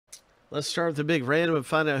Let's start with the big random and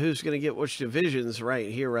find out who's going to get which divisions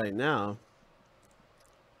right here, right now.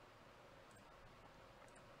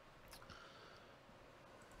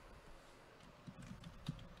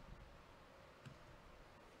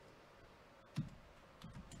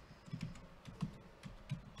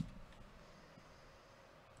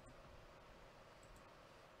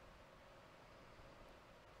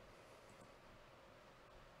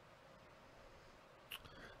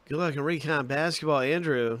 Good luck in Recon Basketball,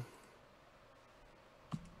 Andrew.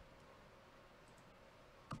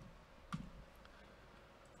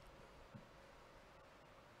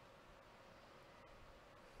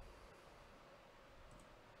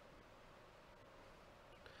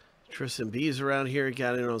 Tristan B's around here.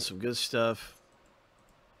 Got in on some good stuff.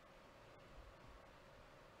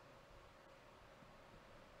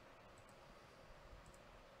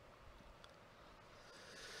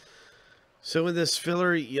 So in this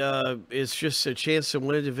filler, it's just a chance to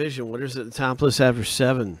win a division. Winners at the top list after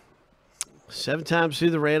 7. 7 times through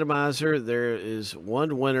the randomizer, there is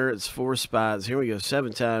 1 winner. It's 4 spots. Here we go,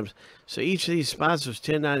 7 times. So each of these spots was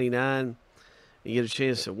 $10.99. You get a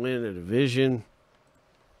chance to win a division.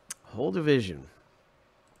 Whole division.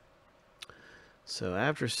 So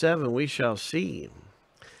after 7, we shall see.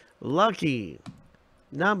 Lucky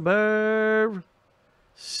number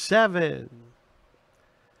 7.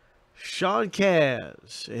 Sean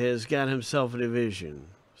Kaz has got himself a division.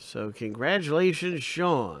 So congratulations,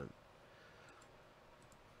 Sean.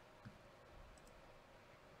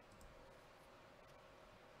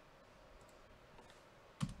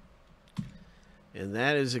 And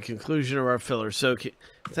that is the conclusion of our filler. So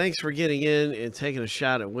thanks for getting in and taking a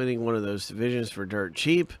shot at winning one of those divisions for dirt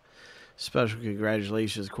cheap. Special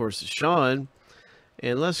congratulations, of course, to Sean.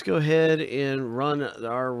 And let's go ahead and run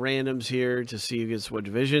our randoms here to see who gets what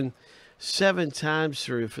division. 7 times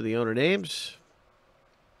through for the owner names.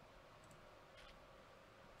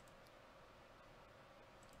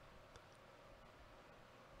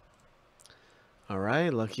 All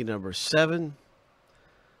right, lucky number 7.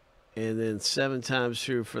 And then 7 times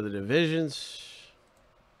through for the divisions.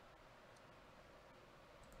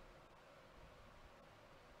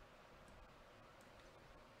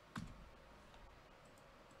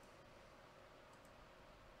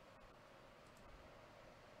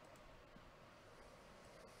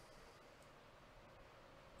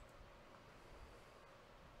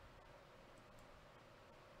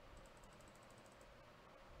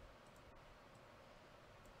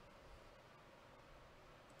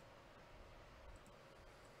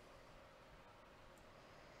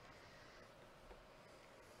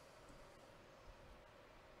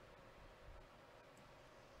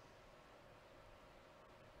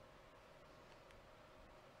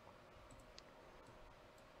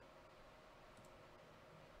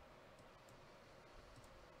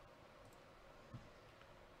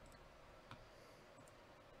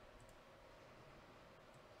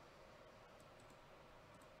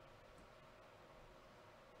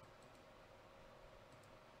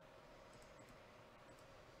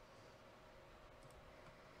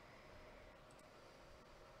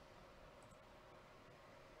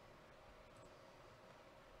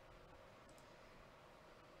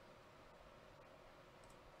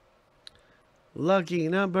 Lucky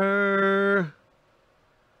number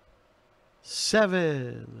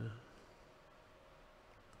 7.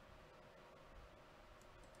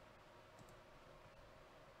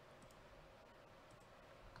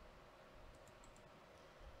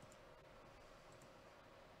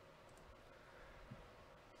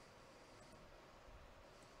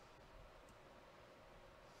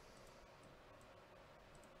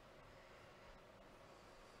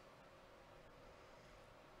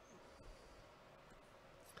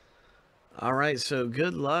 All right, so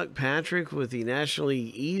good luck, Patrick, with the National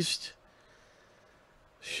League East.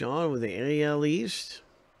 Sean with the AL East.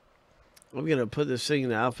 I'm going to put this thing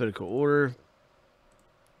in alphabetical order.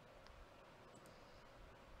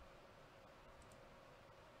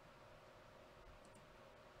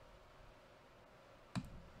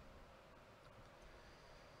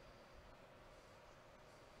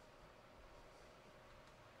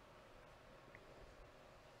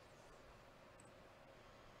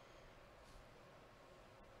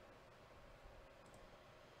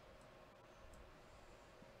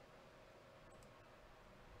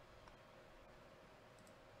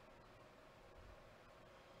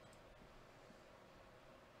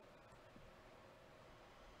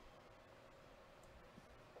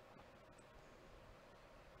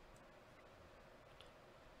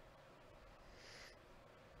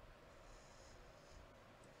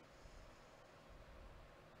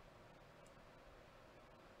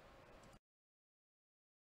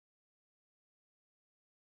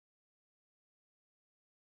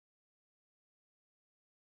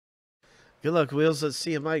 Good luck, Wheels. Let's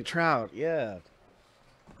see a Mike Trout. Yeah.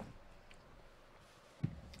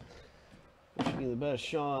 Wishing you the best,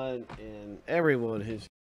 Sean, and everyone who's in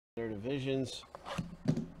their divisions.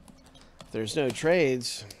 If there's no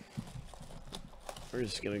trades, we're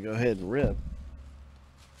just going to go ahead and rip.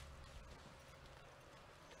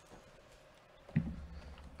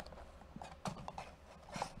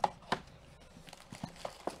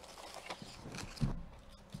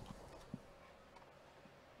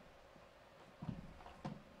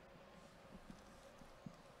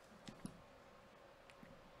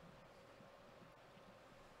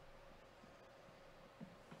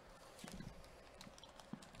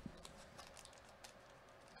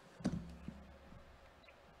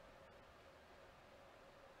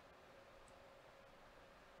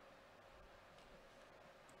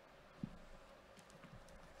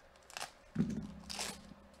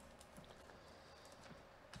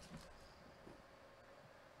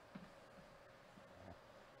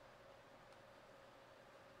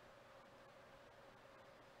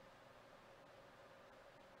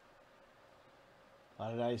 A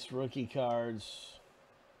lot of nice rookie cards.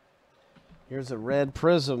 Here's a red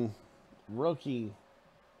prism rookie.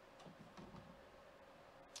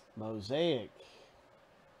 Mosaic.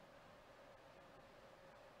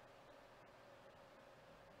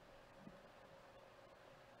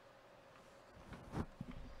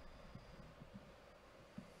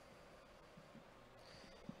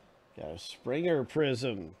 Got a Springer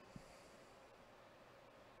prism.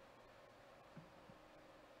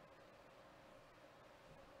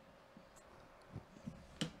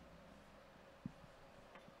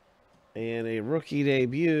 And a rookie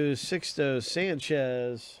debut, Sixto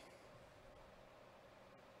Sanchez.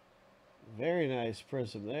 Very nice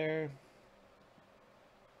prism there.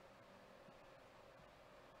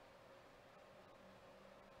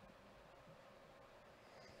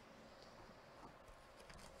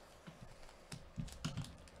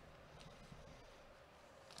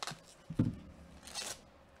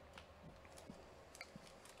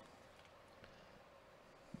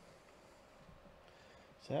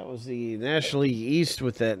 That was the National League East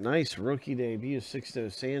with that nice rookie debut, Sixto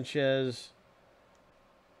Sanchez.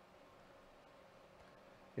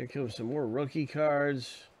 Here comes some more rookie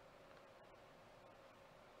cards.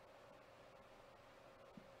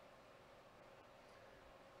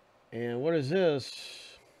 And what is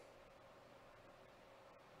this?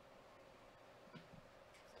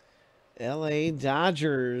 LA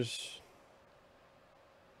Dodgers.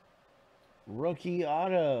 Rookie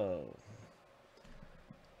auto.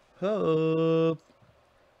 Hope.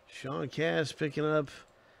 Sean Cass picking up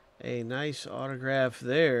a nice autograph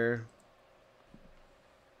there.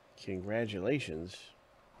 Congratulations.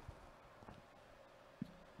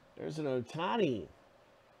 There's an Ohtani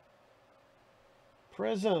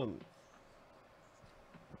prism.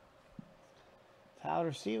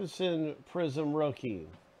 Tyler Stevenson prism rookie.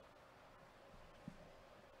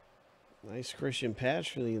 Nice Christian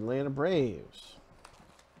patch for the Atlanta Braves.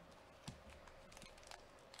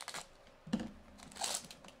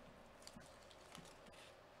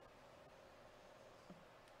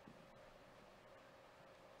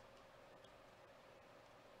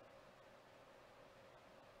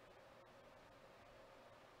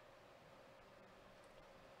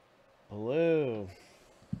 Blue.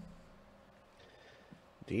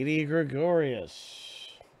 Didi Gregorius.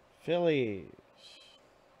 Phillies.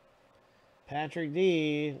 Patrick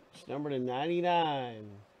D. It's numbered to 99.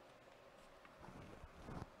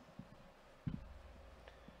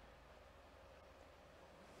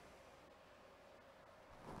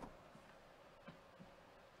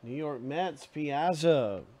 New York Mets.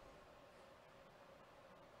 Piazza.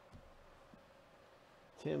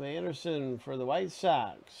 Tim Anderson for the White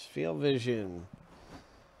Sox. Field Vision.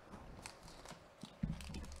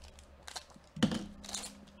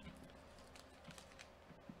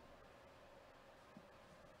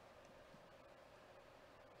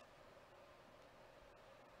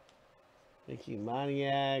 Mickey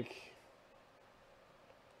Moniak.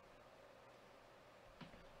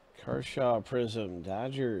 Kershaw prism.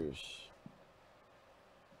 Dodgers.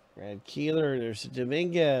 Brad Keeler. There's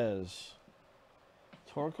Dominguez.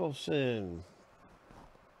 Torkelson.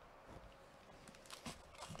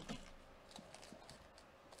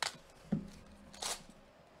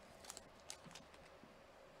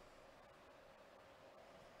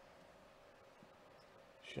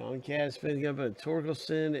 Sean Cass picking up a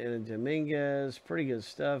Torkelson and a Dominguez. Pretty good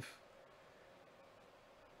stuff.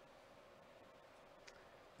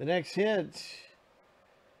 The next hit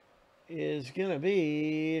is going to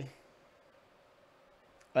be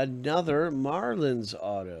another Marlins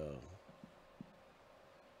auto.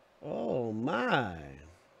 Oh, my.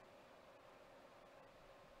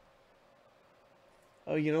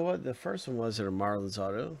 Oh, you know what? The first one wasn't a Marlins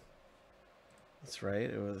auto. That's right.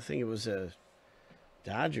 I think it was a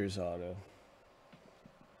Dodgers auto.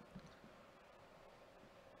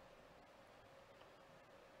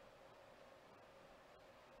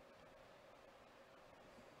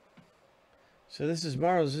 So this is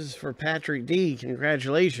Marlins. This is for Patrick D.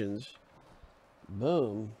 Congratulations.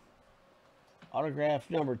 Boom. Autograph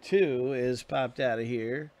number 2 is popped out of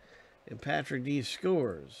here. And Patrick D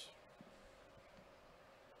scores.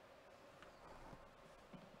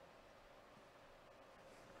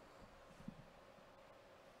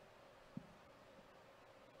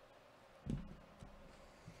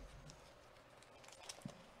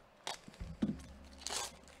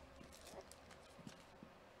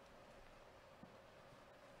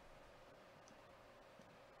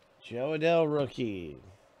 Joe Adell rookie.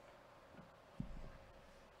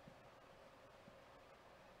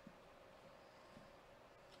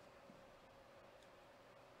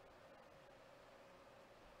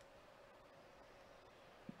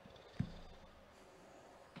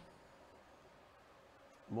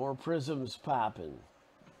 More prisms popping.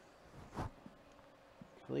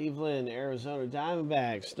 Cleveland, Arizona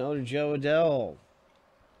Diamondbacks. Another Joe Adell.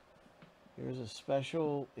 Here's a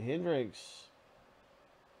special Hendricks.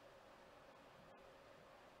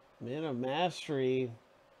 Men of Mastery.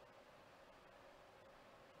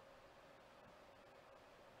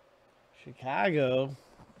 Chicago.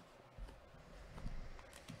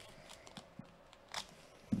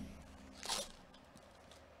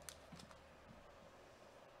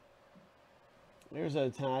 There's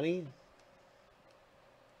Ohtani.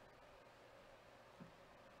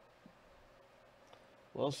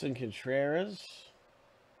 Wilson Contreras.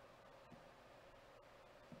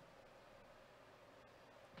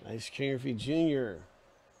 Nice King Griffey Jr.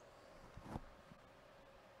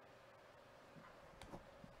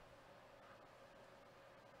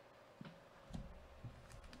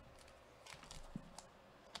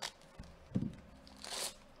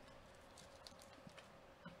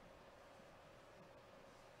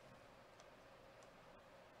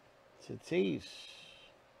 Tatis.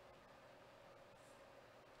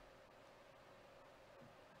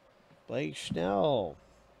 Blake Snell.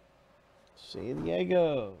 San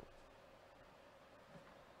Diego.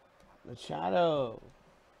 Machado.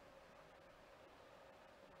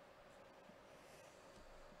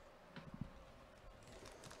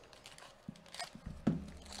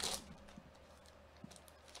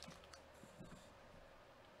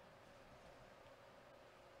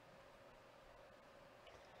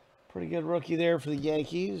 Pretty good rookie there for the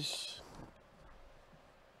Yankees.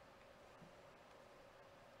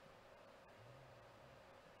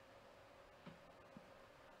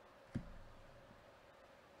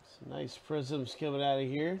 Some nice prisms coming out of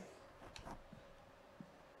here.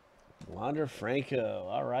 Wander Franco.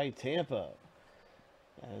 All right, Tampa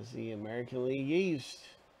as the American League East.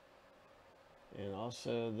 And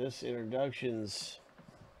also this introduction's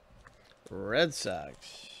Red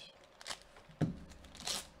Sox.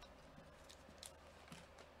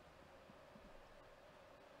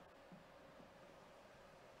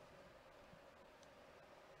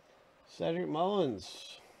 Cedric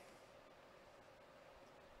Mullins.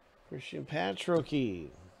 Christian Patch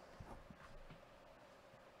rookie.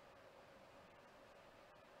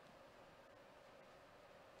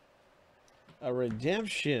 A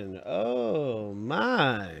redemption. Oh,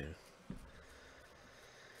 my.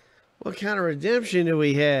 What kind of redemption do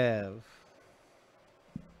we have?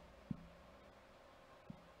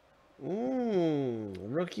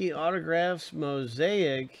 Rookie autographs,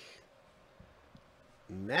 Mosaic.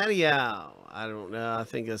 Madiao. I don't know. I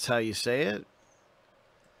think that's how you say it.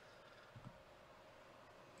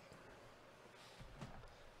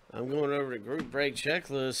 I'm going over to group break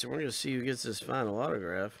checklist, and we're going to see who gets this final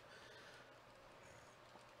autograph.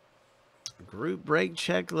 Group break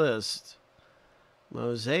checklist.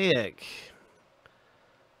 Mosaic.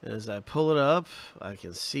 As I pull it up, I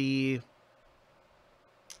can see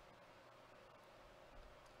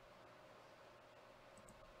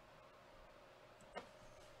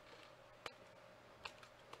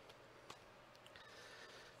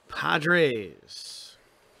Padres.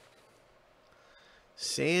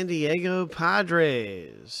 San Diego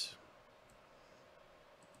Padres.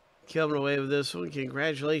 Coming away with this one.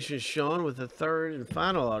 Congratulations, Sean, with the third and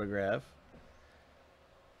final autograph.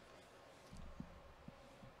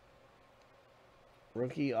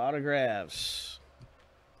 Rookie autographs.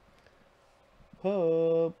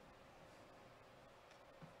 Hope.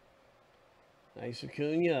 Nice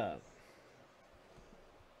Acuna.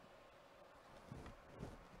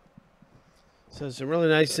 So some really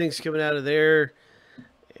nice things coming out of there.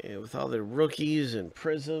 And with all the rookies and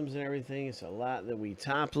prisms and everything, it's a lot that we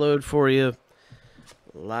top load for you.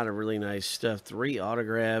 A lot of really nice stuff. 3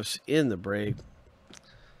 autographs in the break.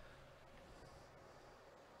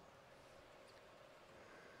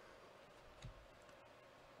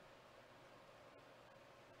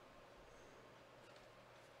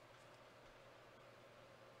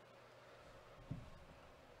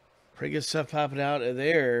 Pretty good stuff popping out of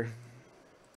there.